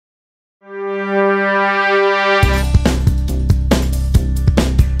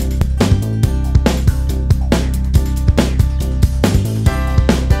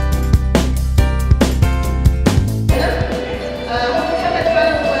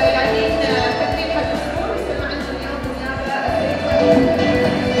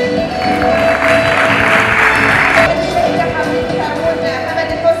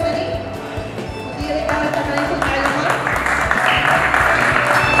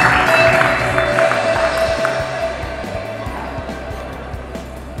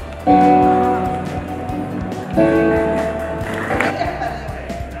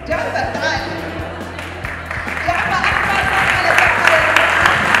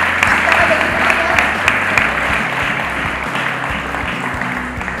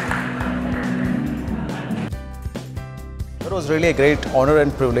really a great honor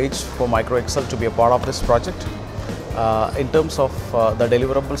and privilege for Microexcel to be a part of this project. In terms of the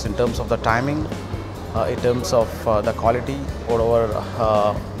deliverables, in terms of the timing, in terms of the quality,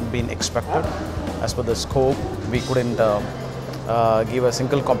 whatever been expected as per the scope, we couldn't give a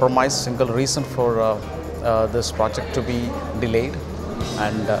single compromise, single reason for this project to be delayed,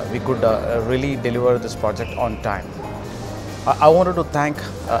 and we could really deliver this project on time. I wanted to thank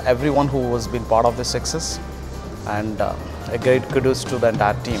everyone who has been part of this success, and a great kudos to the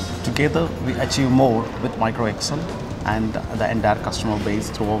entire team. Together we achieve more with Microexcel and the entire customer base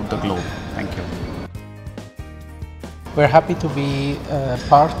throughout the globe. Thank you. We're happy to be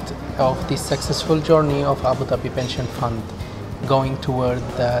part of this successful journey of Abu Dhabi Pension Fund, going toward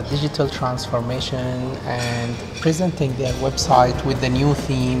the digital transformation and presenting their website with the new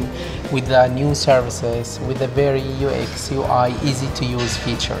theme, with the new services, with the very UX, UI, easy to use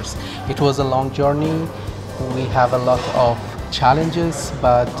features. It was a long journey. We have a lot of challenges,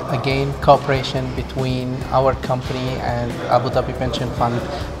 but again, cooperation between our company and Abu Dhabi Pension Fund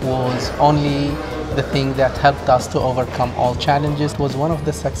was only the thing that helped us to overcome all challenges. It was one of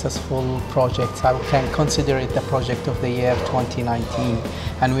the successful projects. I can consider it the project of the year 2019,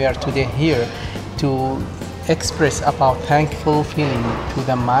 and we are today here to express our thankful feeling to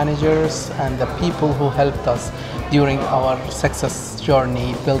the managers and the people who helped us during our success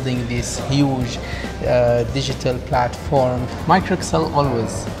journey building this huge digital platform. Microexcel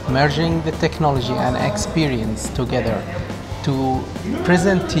always merging the technology and experience together to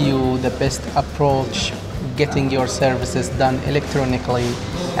present to you the best approach, getting your services done electronically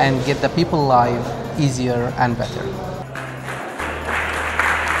and get the people live easier and better.